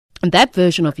that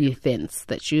version of the offence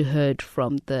that you heard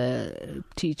from the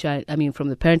teacher, from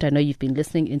the parent, I know you've been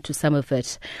listening into some of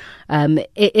it.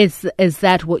 Is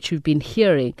that what you've been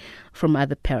hearing from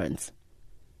other parents?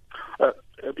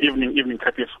 Evening,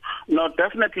 Kapis. No,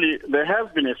 definitely there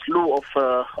has been a slew of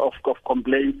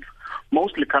complaints,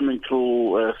 mostly coming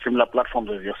through similar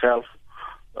platforms as yourself,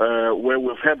 where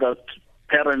we've heard that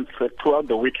parents throughout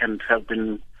the weekend have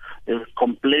been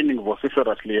complaining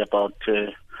vociferously about,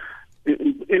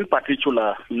 in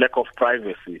particular, lack of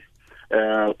privacy,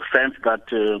 sense that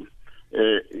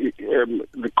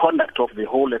the conduct of the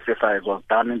whole exercise was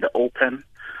done in the open.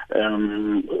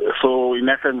 So, in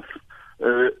essence,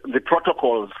 the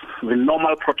protocols, the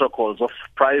normal protocols of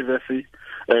privacy,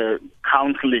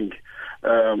 counseling,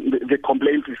 the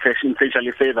complaints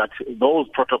essentially say that those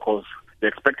protocols, the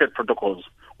expected protocols,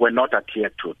 were not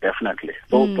adhered to, definitely.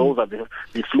 Those are the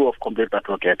slew of complaints that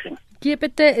we're getting. Yeah,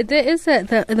 but there is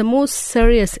the more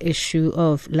serious issue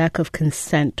of lack of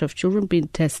consent of children being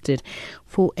tested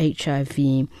for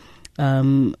HIV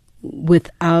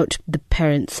without the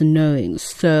parents knowing.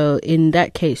 So in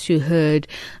that case, you heard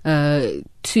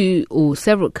two or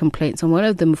several complaints, and one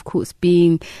of them, of course,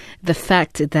 being the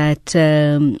fact that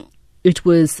it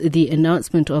was the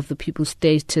announcement of the pupil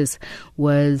status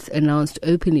was announced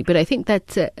openly. But I think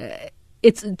that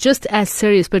it's just as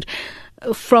serious. But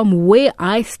from where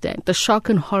I stand, the shock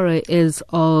and horror is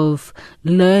of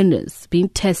learners being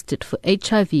tested for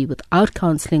HIV without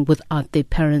counselling, without their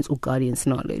parents' or guardians'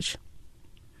 knowledge.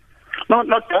 No,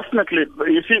 definitely.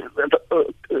 You see,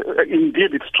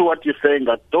 indeed, it's true what you're saying,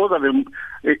 that those are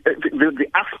the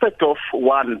aspect of,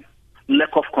 one,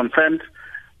 lack of consent,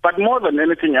 but more than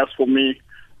anything else for me,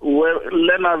 where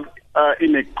learners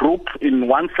in a group, in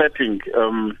one setting,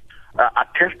 are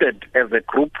tested as a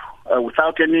group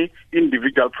without any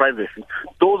individual privacy.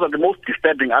 Those are the most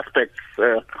disturbing aspects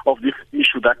of this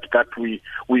issue that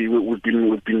we've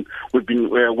been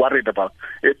worried about.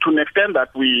 To an extent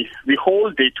that the whole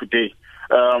day today,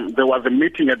 there was a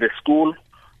meeting at the school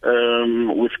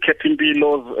with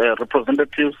Ketimbilo's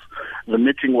representatives. The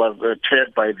meeting was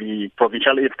chaired by the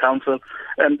Provincial Aid Council,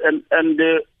 and in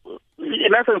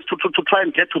essence, to try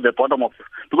and get to the bottom of it.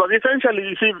 Because essentially,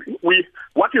 you see,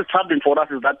 what is troubling for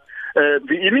us is that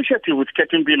the initiative with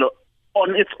Ketimbilo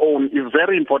on its own is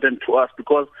very important to us,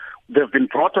 because they've been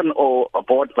brought on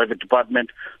aboard by the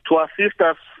department to assist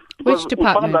us. Which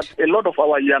department? We found that a lot of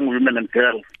our young women and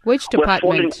girls were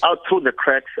falling out through the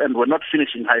cracks and were not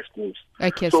finishing high schools.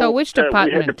 Okay, so which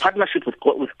department? We had a partnership with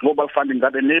Global Funding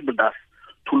that enabled us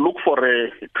to look for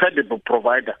a credible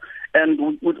provider.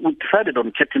 And we decided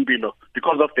on Ketimbilo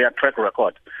because of their track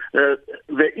record. There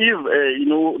is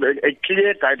a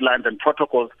clear guidelines and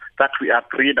protocols that we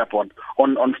agreed upon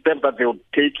on steps that they will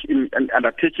take in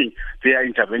undertaking their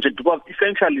intervention. Because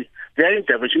essentially, their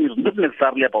intervention is not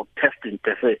necessarily about testing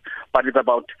per se, but it's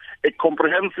about a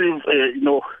comprehensive,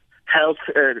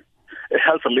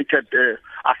 health-related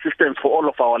assistance for all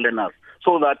of our learners,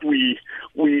 so that we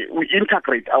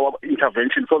integrate our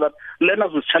intervention, so that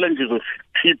learners with challenges with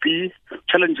TB,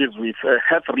 challenges with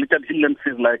health-related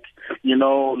illnesses, like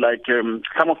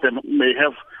some of them may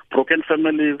have broken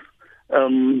families,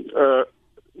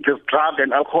 there's drug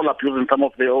and alcohol abuse in some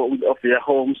of their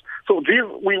homes. So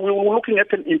we were looking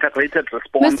at an integrated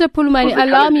response. Mr. Pulumani,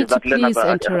 allow me to please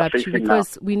interrupt you,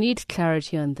 because we need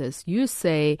clarity on this. You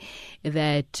say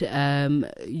that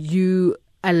you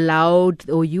allowed,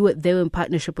 or they were in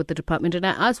partnership with the department, and I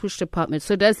asked which department.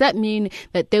 So does that mean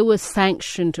that they were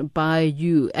sanctioned by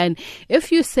you? And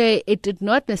if you say it did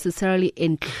not necessarily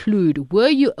include, were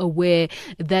you aware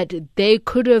that they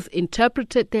could have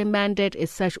interpreted their mandate as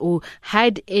such, or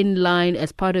had in line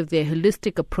as part of their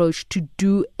holistic approach to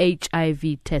do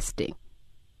HIV testing?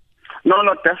 No,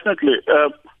 definitely.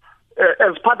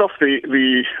 As part of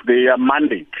the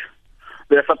mandate,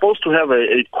 they're supposed to have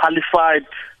a qualified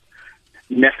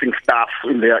nursing staff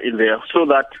in there, so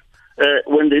that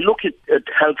when they look at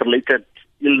health-related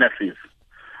illnesses,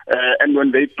 and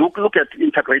when they look at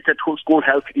integrated school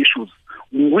health issues,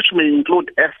 which may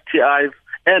include STIs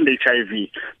and HIV,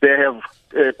 they have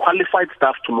qualified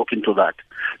staff to look into that.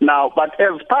 Now, but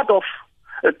as part of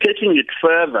taking it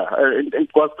further,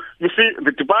 because you see,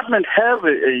 the department has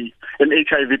an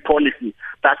HIV policy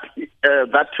that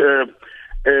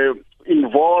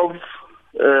involves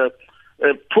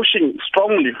pushing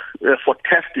strongly for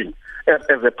testing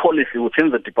as a policy within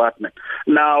the department.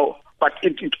 Now, but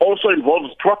it also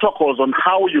involves protocols on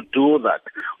how you do that.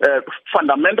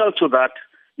 Fundamental to that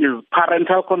is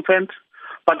parental consent,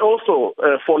 but also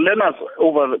for learners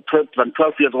over 12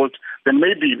 years old, there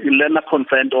may be learner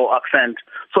consent or consent.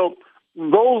 So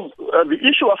the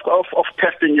issue of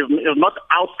testing is not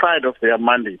outside of their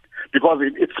mandate because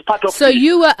it's part of. So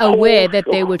you were aware that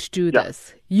they would do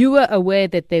this. You were aware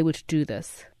that they would do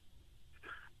this.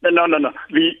 No.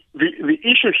 The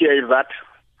issue here is that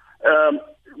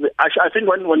I think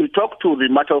when we talk to the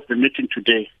matter of the meeting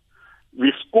today,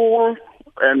 the school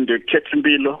and the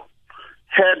Ketimbilo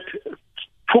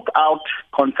took out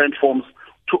consent forms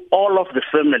to all of the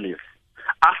families,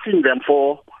 asking them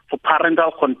for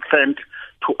parental consent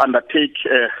to undertake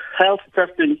health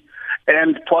testing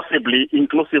and possibly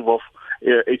inclusive of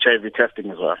HIV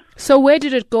testing as well. So where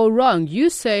did it go wrong? You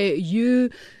say you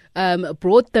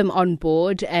brought them on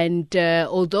board, and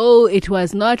although it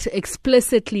was not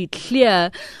explicitly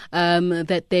clear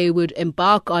that they would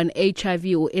embark on HIV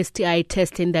or STI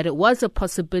testing, that it was a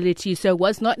possibility, so it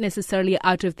was not necessarily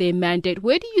out of their mandate.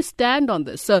 Where do you stand on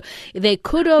this? So they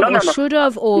could have should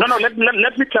have or... No, let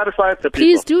me clarify.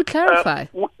 Please do clarify.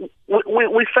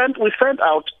 We sent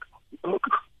out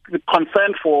the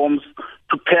consent forms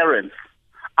to parents.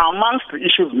 Amongst the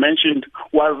issues mentioned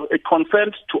was a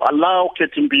consent to allow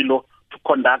Ketimbilo to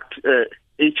conduct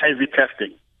HIV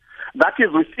testing. That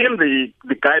is within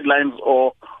the guidelines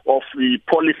of the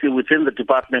policy within the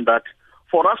department that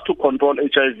for us to control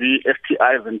HIV,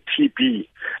 STIs, and TB,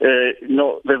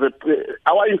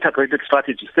 our integrated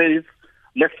strategy says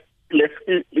let's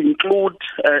include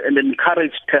and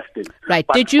encourage testing. Right.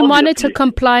 But did you monitor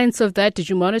compliance of that? Did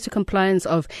you monitor compliance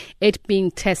of it being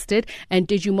tested? And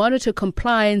did you monitor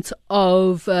compliance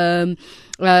of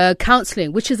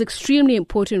counseling, which is extremely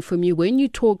important for me when you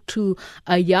talk to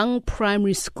a young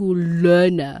primary school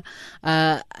learner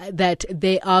that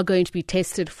they are going to be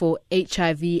tested for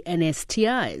HIV and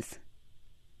STIs?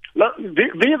 No,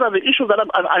 these are the issues that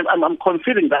I'm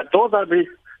considering that those are the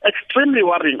extremely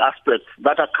worrying aspects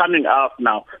that are coming out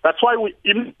now. That's why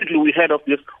immediately we heard of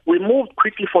this. We moved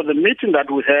quickly for the meeting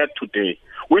that we had today,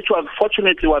 which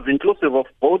fortunately was inclusive of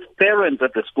both parents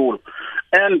at the school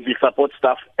and the support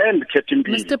staff and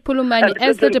Ketimbilo. Mr. Pulumani,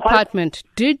 as the department,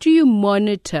 did you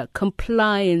monitor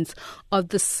compliance of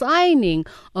the signing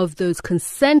of those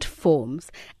consent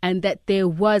forms, and that there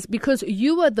was, because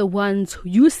you were the ones,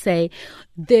 you say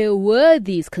there were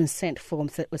these consent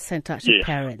forms that were sent out to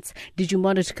parents. Did you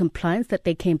monitor compliance that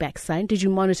they came back signed? Did you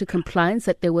monitor compliance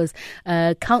that there was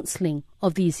counseling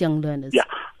of these young learners? Yeah.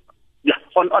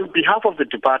 On behalf of the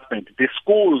department, the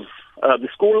school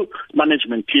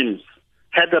management teams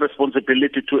had the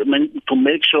responsibility to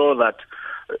make sure that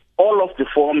all of the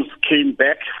forms came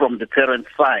back from the parents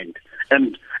signed,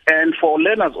 and for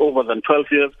learners over than 12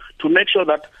 years to make sure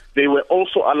that they were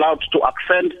also allowed to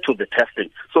accent to the testing.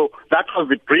 So that was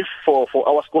the brief for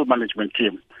our school management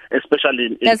team, especially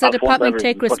in Does the department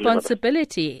take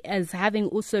responsibility as having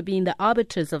also been the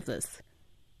arbiters of this?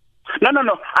 No.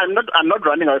 I'm not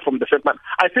running away from the fact, but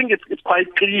I think it's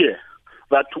quite clear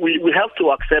that we have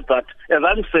to accept that, as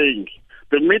I'm saying,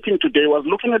 the meeting today was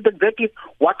looking at exactly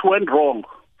what went wrong.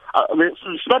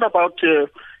 It's not about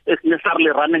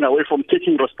necessarily running away from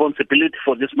taking responsibility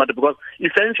for this matter, because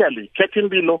essentially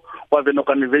Ketimbilo was an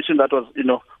organization that was,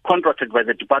 contracted by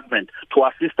the department to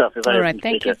assist us. All right,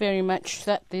 thank you very much.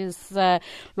 That is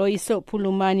Loyiso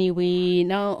Pulumani. We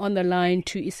now on the line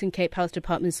to Eastern Cape Health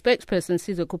Department spokesperson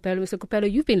Sizwe Kupelo. Mr.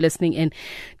 Kupelo, you've been listening in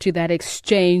to that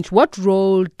exchange. What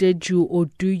role did you or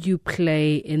do you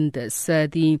play in this?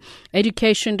 The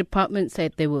Education Department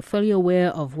said they were fully aware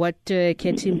of what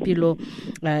Ketimbilo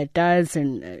does,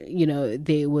 and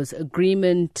there was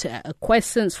agreement,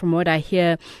 questions from what I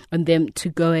hear on them to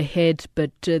go ahead,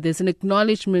 but there's an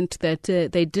acknowledgement that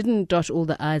they didn't dot all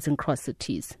the I's and cross the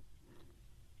T's.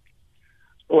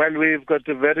 Well, we've got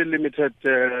a very limited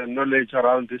knowledge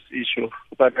around this issue,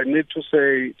 but I need to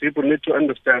say people need to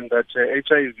understand that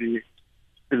HIV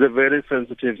is a very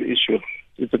sensitive issue.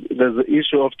 There's the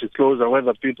issue of disclosure,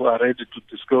 whether people are ready to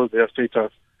disclose their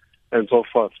status and so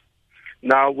forth.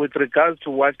 Now, with regards to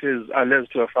what is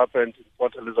alleged to have happened in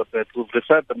Port Elizabeth, we've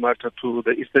referred the matter to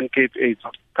the Eastern Cape AIDS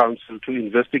Council to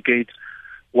investigate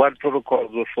what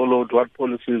protocols were followed, what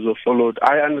policies were followed.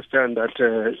 I understand that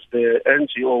the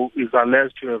NGO is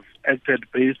alleged to have acted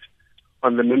based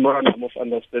on the memorandum of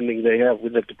understanding they have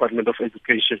with the Department of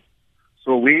Education.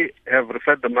 So we have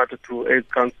referred the matter to AIDS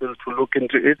Council to look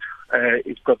into it.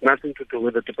 It's got nothing to do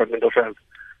with the Department of Health.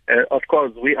 Of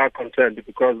course, we are concerned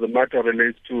because the matter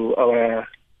relates to our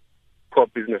core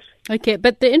business. Okay,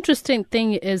 but the interesting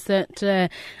thing is that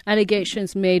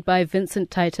allegations made by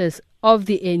Vincent Titus of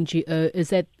the NGO is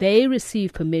that they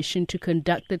received permission to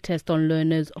conduct the test on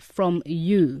learners from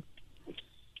you.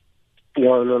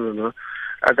 No.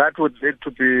 That would need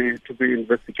to be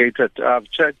investigated. I've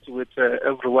checked with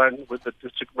everyone, with the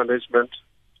district management,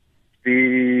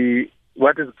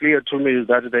 what is clear to me is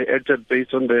that they acted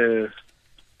based on the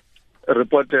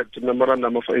reported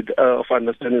memorandum of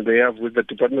understanding they have with the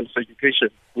Department of Education.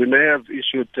 We may have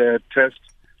issued test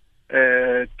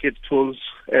kit tools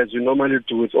as we normally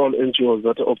do with all NGOs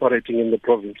that are operating in the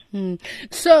province.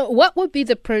 So what would be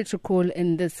the protocol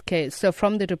in this case? So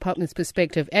from the department's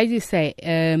perspective, as you say,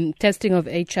 testing of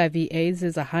HIV/AIDS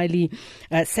is a highly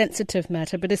sensitive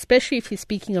matter, but especially if you're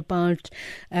speaking about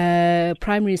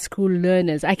primary school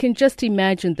learners, I can just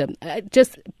imagine them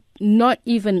just not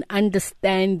even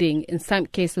understanding in some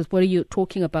cases what are you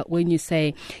talking about when you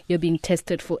say you're being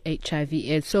tested for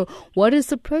HIV/AIDS. So what is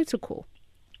the protocol?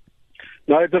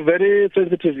 No, it's a very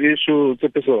sensitive issue,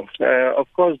 Tsepiso. Of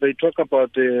course, they talk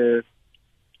about the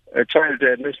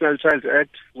National Child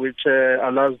Act, which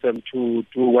allows them to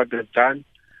do what they've done.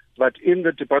 But in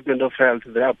the Department of Health,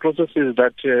 there are processes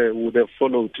that would have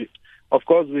followed. Of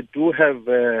course, we do have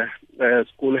a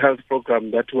school health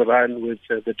program that we run with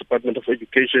the Department of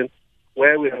Education,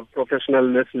 where we have professional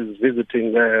nurses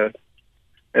visiting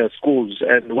schools.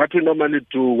 And what we normally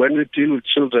do when we deal with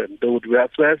children, they would be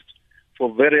assessed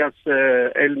for various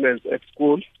ailments at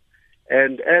school,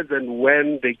 and as and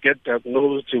when they get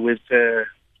diagnosed with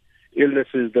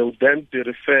illnesses, they will then be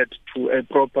referred to a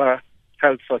proper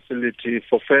health facility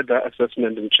for further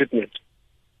assessment and treatment.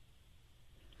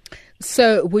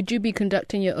 So would you be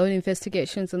conducting your own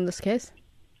investigations in this case?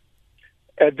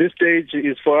 At this stage,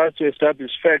 it's for us to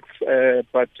establish facts,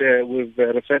 but we've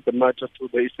referred the matter to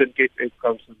the Eastern Cape AIDS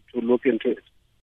Council to look into it.